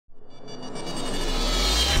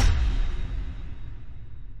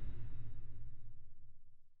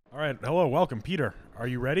right, hello, welcome, Peter. Are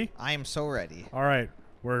you ready? I am so ready. All right,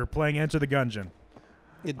 we're playing Enter the Gungeon,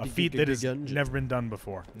 a feat that has Gungeon. never been done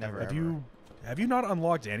before. Never Have ever. Have you not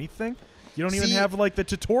unlocked anything? You don't even See- have like the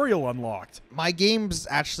tutorial unlocked. My game's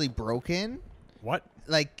actually broken. What?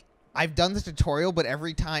 Like, I've done the tutorial, but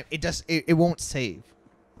every time it won't save.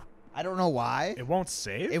 I don't know why. It won't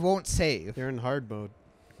save? It won't save. You're in hard mode.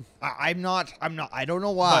 I don't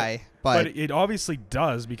know why, but it obviously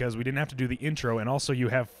does because we didn't have to do the intro, and also you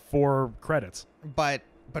have 4 credits. but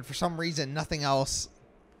for some reason nothing else.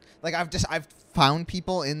 Like I've found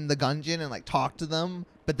people in the Gungeon and like talked to them,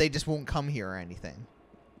 but they just won't come here or anything.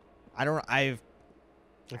 I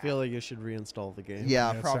feel like you should reinstall the game.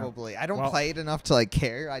 Yeah, Yeah, probably. I don't well- play it enough to like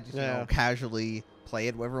care. I just Yeah. casually play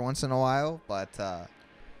it every once in a while. But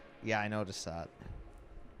yeah, I noticed that.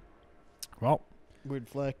 Well, Weird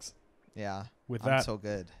flex. Yeah, with I'm that, so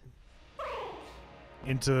good.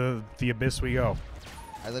 into the abyss we go.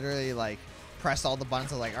 I literally like pressed all the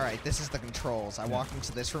buttons. I was like, all right, this is the controls. I walked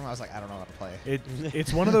into this room. I was like, I don't know how to play.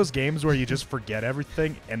 It's one of those games where you just forget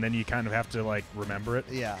everything, and then you kind of have to like remember it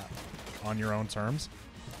Yeah. on your own terms.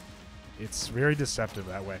 It's very deceptive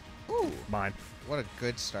that way. Ooh, Mine. what a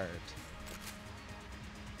good start.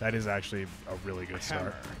 That is actually a really good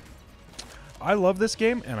start. I love this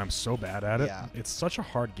game, and I'm so bad at it. Yeah. It's such a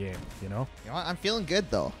hard game, you know? You know what? I'm feeling good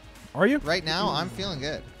though. Are you? Right now, I'm feeling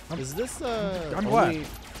good. Is this I'm only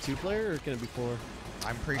 2-player or can it be 4?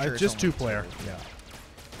 I'm pretty sure It's just only 2-player. two. Yeah.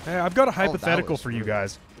 Hey, I've got a hypothetical was for you rude.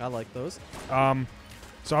 guys. I like those.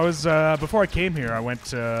 So I was before I came here, I went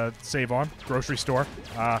to Save On grocery store,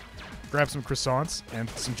 grabbed some croissants and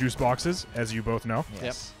some juice boxes, as you both know.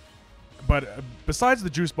 Yes. But besides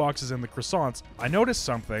the juice boxes and the croissants, I noticed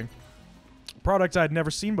something, product I'd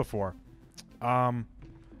never seen before.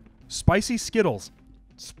 Spicy Skittles.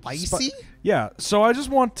 Spicy? Yeah, so I just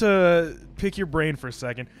want to pick your brain for a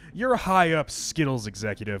second. You're a high up Skittles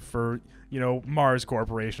executive for, you know, Mars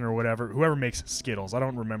Corporation or whatever, whoever makes Skittles. I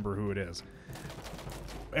don't remember who it is.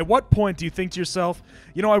 At what point do you think to yourself,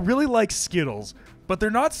 you know, I really like Skittles, but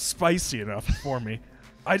they're not spicy enough for me.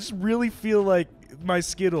 I just really feel like my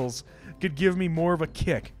Skittles could give me more of a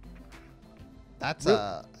kick. That's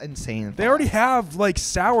Real- insane. They already have like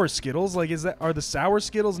sour Skittles. Like, are the sour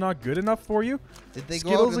Skittles not good enough for you? Did they go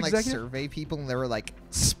Skittles out and like executive? survey people and they were like,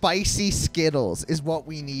 spicy Skittles is what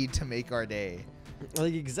we need to make our day?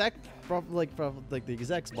 Like the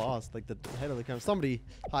exec's boss, like the head of the company, somebody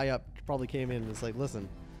high up probably came in and was like, "Listen,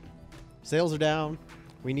 sales are down.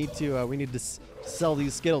 We need to sell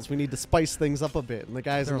these Skittles. We need to spice things up a bit." And the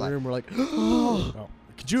guys in the room were like, Oh,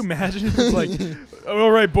 could you imagine? It's like,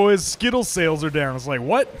 all right, boys, Skittles sales are down. It's like,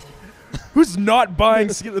 what? Who's not buying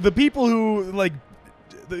Skittles? The people who, like,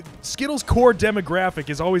 the Skittles core demographic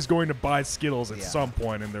is always going to buy Skittles at Yeah. some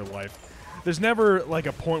point in their life. There's never, like,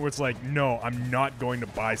 a point where it's like, no, I'm not going to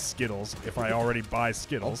buy Skittles if I already buy Oh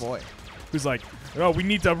Skittles. boy. Who's like, oh, we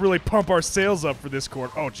need to really pump our sales up for this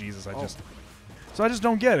quarter. Oh, Jesus, So I just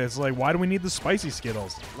don't get it. It's like, why do we need the spicy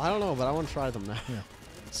Skittles? "I don't know, but I want to try them now."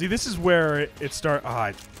 See, this is where it starts.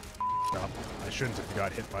 I f***ed up. I shouldn't have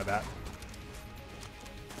got hit by that.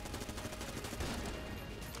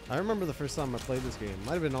 I remember the first time I played this game.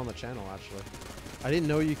 Might have been on the channel actually. I didn't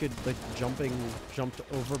know you could like jumped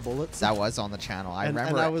over bullets. That was on the channel. I and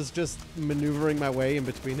remember. I was just maneuvering my way in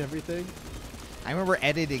between everything. I remember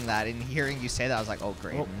editing that and hearing you say that. I was like, oh,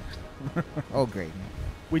 Graydon. Oh, Graydon.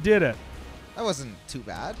 We did it. That wasn't too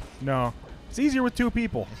bad. No. It's easier with 2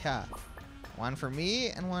 people. Yeah. One for me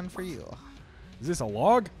and one for you. Is this a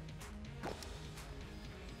log?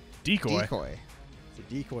 Decoy. Decoy. It's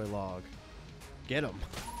a decoy log. Get him.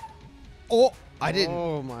 Oh, I didn't.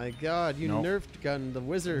 Oh my god, you Nope. nerfed Gun the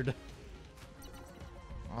wizard.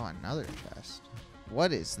 Oh, another chest.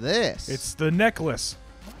 What is this? It's the necklace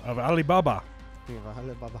of Alibaba.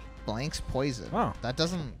 Blank's poison. Oh. That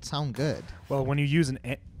doesn't sound good. Well, when you use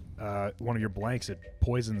one of your blanks, it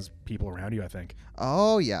poisons people around you, I think.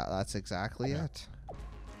 Oh, yeah, that's exactly it.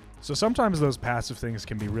 So sometimes those passive things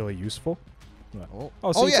can be really useful. But-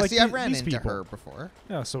 Oh, so it's yeah, like see, I've ran these into people. her before.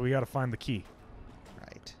 Yeah, so we got to find the key.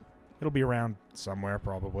 Right. It'll be around somewhere,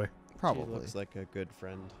 probably. She Probably. looks like a good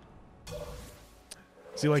friend.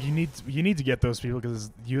 See, like you need to get those people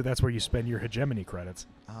because that's where you spend your hegemony credits.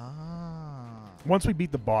 Ah. Once we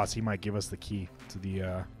beat the boss, he might give us the key to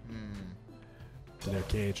the to their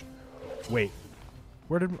cage. Wait,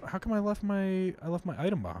 how come I left my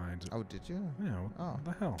item behind? Oh, did you? Yeah, Oh. what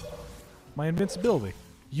the hell? My invincibility.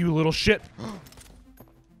 You little shit.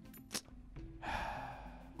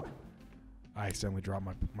 I accidentally dropped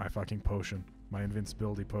my fucking potion. My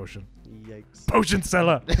invincibility potion. Yikes. Potion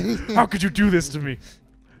seller! How could you do this to me?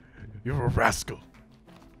 You're a rascal.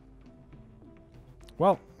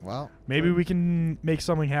 Well, Well, maybe we can make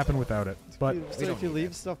something happen without it. But So don't if you need leave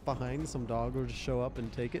it. stuff behind, some dog will just show up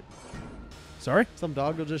and take it. sorry? Some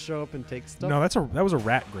dog will just show up and take stuff. No, that was a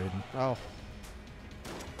rat, Graydon. Oh.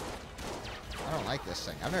 I don't like this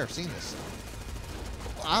thing. I've never seen this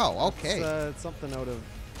thing. Wow, okay. It's something out of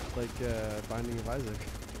like Binding of Isaac.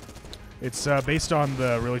 It's based on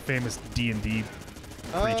the really famous D&D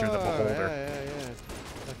creature, the Beholder. Yeah.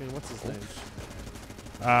 Fucking what's his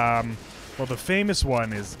name? Well, the famous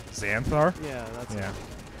one is Xanthar. Yeah, that's Yeah.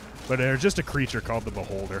 But they're just a creature called the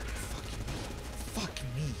Beholder. Fuck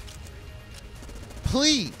me.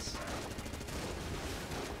 Please.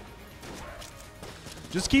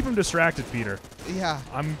 Just keep him distracted, Peter. Yeah.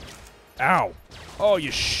 Ow. Oh,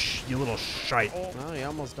 you little shite. Oh, you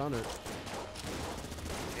almost done it.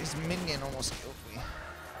 His minion almost killed me.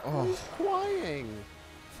 Oh, He's flying.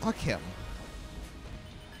 fuck him.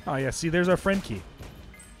 Oh, yeah, see, there's our friend key.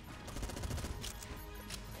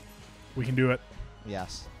 We can do it.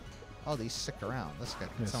 Yes. Oh, these stick around. Let's get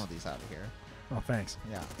Yes. some of these out of here. Oh, thanks.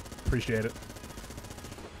 Yeah. Appreciate it.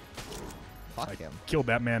 Fuck I him. killed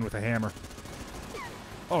that man with a hammer.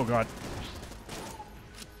 Oh, God.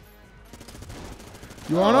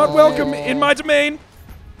 You are not welcome in my domain.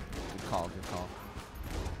 Good call, good call.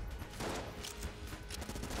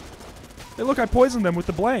 Hey, look, I poisoned them with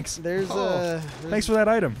the blanks. There's Thanks for that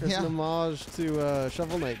item. There's Yeah. an homage to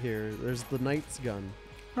Shovel Knight here. There's the Knight's gun.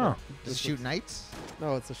 Oh, Does it shoot knights?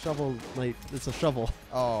 No, it's a Shovel Knight. It's a shovel.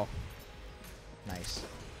 Oh. Nice.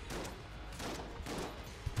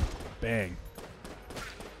 bang.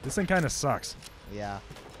 This thing kind of sucks. Yeah.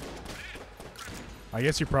 I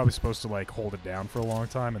guess you're probably supposed to, like, hold it down for a long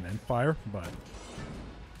time and then fire, but...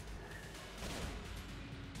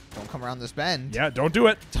 Don't come around this bend. Yeah, don't do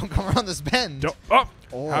it. Don't come around this bend. Don't... Oh!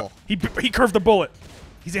 Oh. He curved the bullet.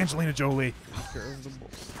 He's Angelina Jolie.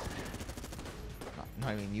 No,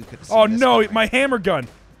 I mean, you could. Oh, no, my hammer gun.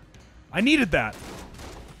 I needed that.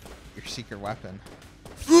 Your secret weapon.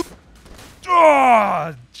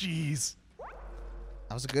 Oh, jeez.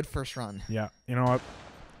 That was a good first run. Yeah, you know what?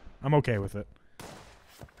 I'm okay with it.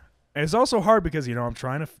 And it's also hard because, you know, I'm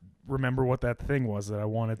trying to remember what that thing was that I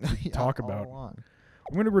wanted to Yeah, talk all about. along.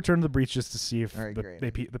 I'm going to return to the breach just to see if Very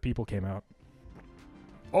great. the people came out.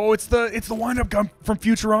 Oh, it's the wind-up gun from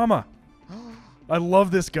Futurama. I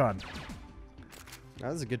love this gun.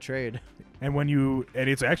 That was a good trade. And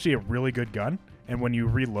it's actually a really good gun. And when you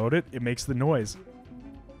reload it, it makes the noise.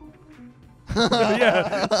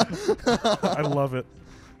 Yeah, I love it.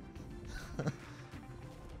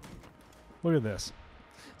 Look at this.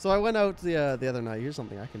 So I went out the other night. Here's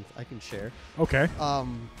something I can share. Okay.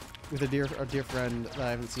 With a dear friend that I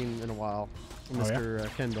haven't seen in a while, Mr.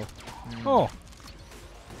 Kendall. Oh,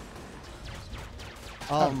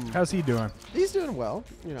 How's he doing? He's doing well,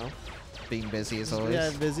 you know. Being busy as always. Yeah,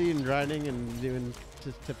 busy and grinding and doing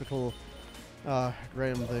typical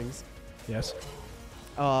random things. Yes.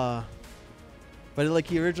 But like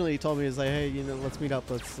he originally told me, he's like, hey, you know, let's meet up,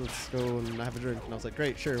 let's go and have a drink. And I was like,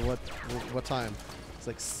 great, sure. What time? It's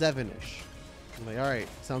like 7-ish. I'm like, all right,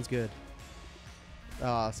 sounds good.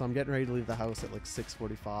 So I'm getting ready to leave the house at like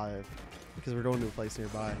 6:45 because we're going to a place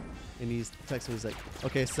nearby. And he's texting me, he's like,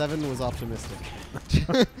 okay, 7 was optimistic.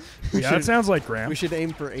 Yeah, that sounds like Graham. We should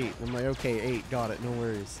aim for 8. I'm like, okay, 8, got it, no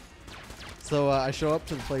worries. So I show up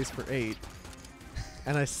to the place for 8,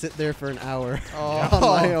 and I sit there for an hour on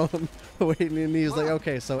my own waiting. And he's like,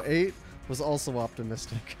 okay, so 8 was also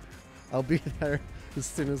optimistic. I'll be there as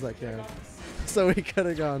soon as I can. So he could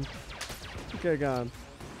have gone.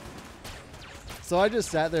 So I just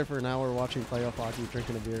sat there for an hour watching playoff hockey,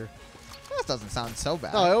 drinking a beer. That doesn't sound so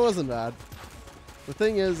bad. No, it wasn't bad. The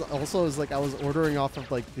thing is, also, is like I was ordering off of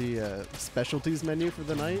like the specialties menu for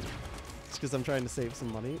the night, because I'm trying to save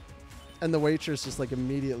some money. And the waitress just like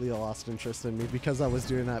immediately lost interest in me because I was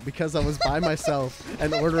doing that, because I was by myself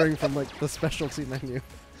and ordering from like the specialty menu.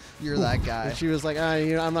 You're that guy. And she was like,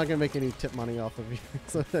 you know, I'm not gonna make any tip money off of you.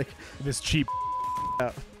 So like, This cheap.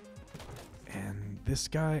 yeah. And this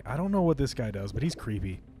guy, I don't know what this guy does, but he's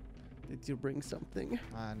creepy. Did you bring something?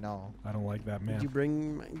 No. I don't like that Did man. you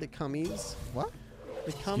bring the cummies? What?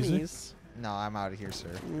 The Excuse me? cummies. No, I'm out of here, sir.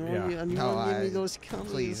 Yeah. You No, want to give me I- those cummies?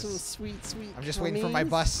 please. Those sweet, sweet I'm just waiting for my cummies?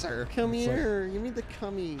 bus, sir. Come It's like- here. Give me the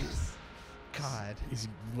cummies. God.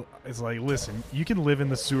 It's like, listen, you can live in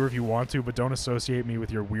the sewer if you want to, but don't associate me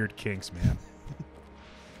with your weird kinks, man.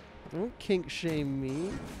 Don't kink shame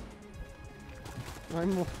me.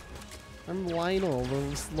 I'm Lionel, the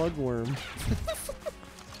slugworm.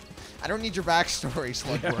 I don't need your backstory,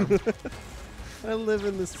 Slugworm. I live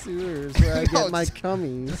in the sewers where I No, get my it's-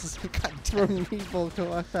 cummies God damn. from people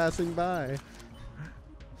passing by.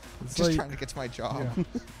 It's Just like- trying to get to my job. yeah.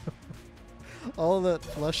 All the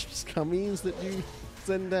flush scummies that you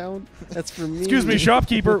send down, that's for me. Excuse me,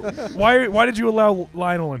 shopkeeper. Why did you allow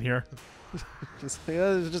Lionel in here?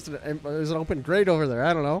 There's just there's an open grate over there.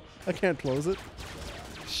 I don't know. I can't close it.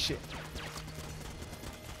 Shit.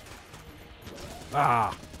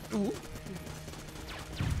 Ah. Ooh.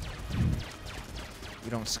 You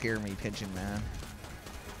don't scare me, Pigeon Man.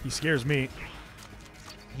 He scares me.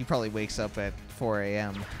 He probably wakes up at 4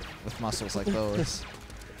 a.m. with muscles like those.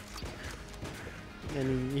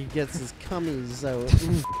 And he gets his cummies out.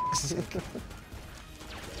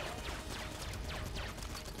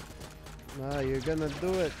 Ah, you're gonna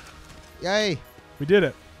do it. Yay! We did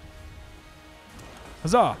it.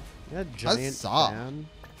 Huzzah. Yeah, giant Huzzah. fan.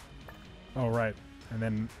 Oh, right. And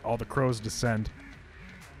then all the crows descend.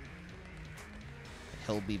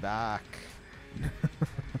 He'll be back.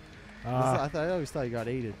 I always thought he got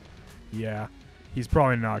aided. Yeah. He's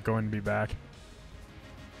probably not going to be back.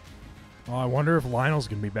 Oh, I wonder if Lionel's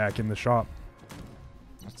going to be back in the shop.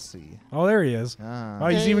 Let's see. Oh, there he is. Ah. Oh,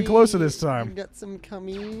 he's even closer this You time. got some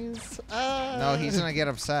cummies. Ah. No, he's gonna get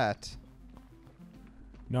upset.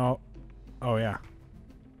 No. Oh, yeah.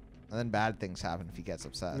 And then bad things happen if he gets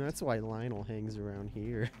upset. That's why Lionel hangs around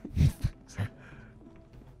here.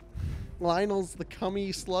 Lionel's the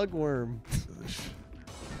cummy slugworm.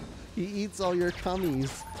 He eats all your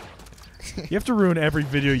cummies. You have to ruin every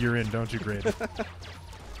video you're in, don't you, Graydon?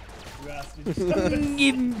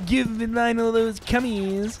 give Lionel those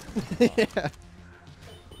cummies. Yeah.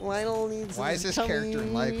 Lionel needs Why is his this character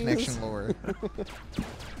in Live cummies. Connection lore?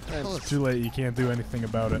 It's too late. You can't do anything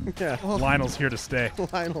about it. Yeah. Lionel's here to stay.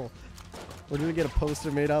 Lionel. We're gonna get a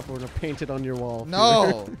poster made up. We're gonna paint it on your wall.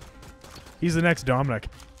 No! He's the next Dominic.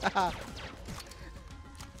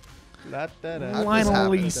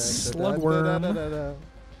 Lionel Eats Slugworm.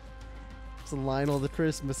 It's Lionel the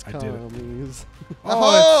Christmas I did it. cummies.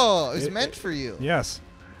 Oh, it's it- meant for you. Yes.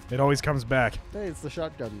 It always comes back. Hey, it's the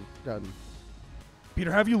shotgun gun.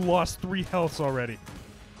 Peter, have you lost 3 healths already?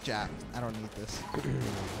 Jack, I don't need this.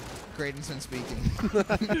 Graydon's been speaking.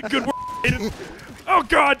 Good work, Graydon. Oh,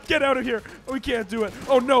 God, get out of here. We can't do it.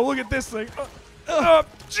 Oh, no, look at this thing.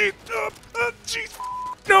 Jeez. Jeez.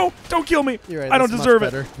 No, don't kill me. You're right, I don't that's much deserve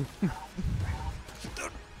better.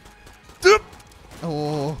 it.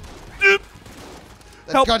 Oh.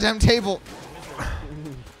 That Help. goddamn table.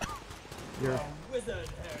 You're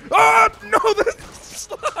Ah, no, the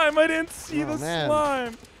slime. I didn't see Oh, the man.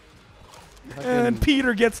 slime. fucking And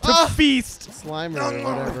Peter gets to Ah. feast. Slimer or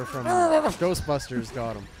whatever from Ghostbusters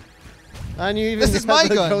got him. And you even This is got my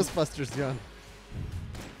the gun. Ghostbusters gun.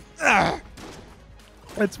 Ah.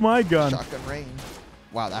 It's my gun. Shotgun rain.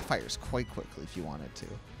 Wow, that fires quite quickly if you wanted to.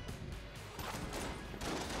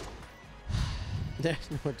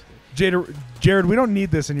 Jared, we don't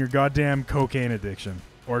need this in your goddamn cocaine addiction.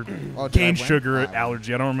 Or Oh, did I cane win? sugar Ah,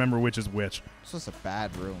 allergy. I don't remember which is which. This was a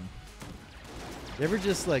bad room. You ever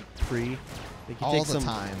just like like you All take the some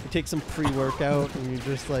time. you take some pre-workout and you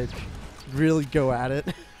just like really go at it.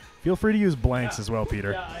 Feel free to use blanks as well,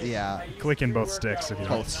 Peter. Yeah, Click in both sticks if you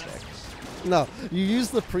both want. sticks. No, you use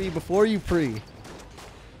the pre before you pre.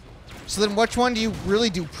 So then which one do you really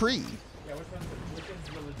do pre?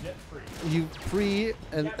 You pre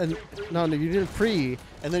and no, you didn't pre,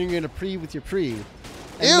 and then you're gonna pre with your pre, and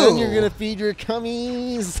then you're Ew. gonna feed your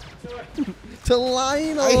cummies to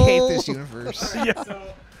Lionel. I hate this universe. Yeah.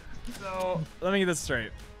 So let me get this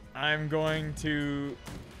straight. I'm going to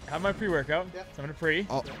have my pre-workout. So I'm gonna pre,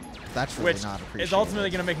 Oh, that's really which not is appreciated. ultimately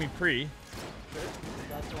gonna make me pre.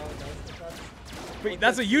 Wait,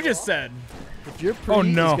 that's what you just said. If your pre Oh,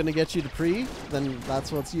 no. is gonna get you to pre, then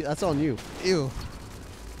that's that's on you. Ew.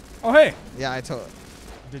 Oh, hey. Yeah, I told.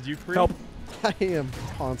 Did you pre? Help. I am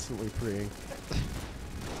constantly preing.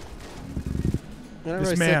 Whenever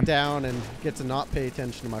This I man. sit down and get to not pay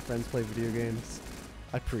attention to my friends play video games,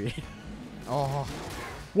 I pre. Oh.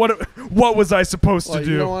 What was I supposed Well, to you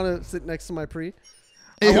do? don't want to sit next to my pre?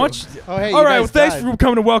 I Ew. want you- Oh, hey, All you right, guys well, thanks died. for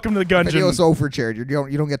coming to welcome to the Gungeon. Video's over, Jared. You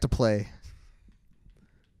don't get to play.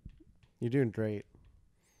 You're doing great.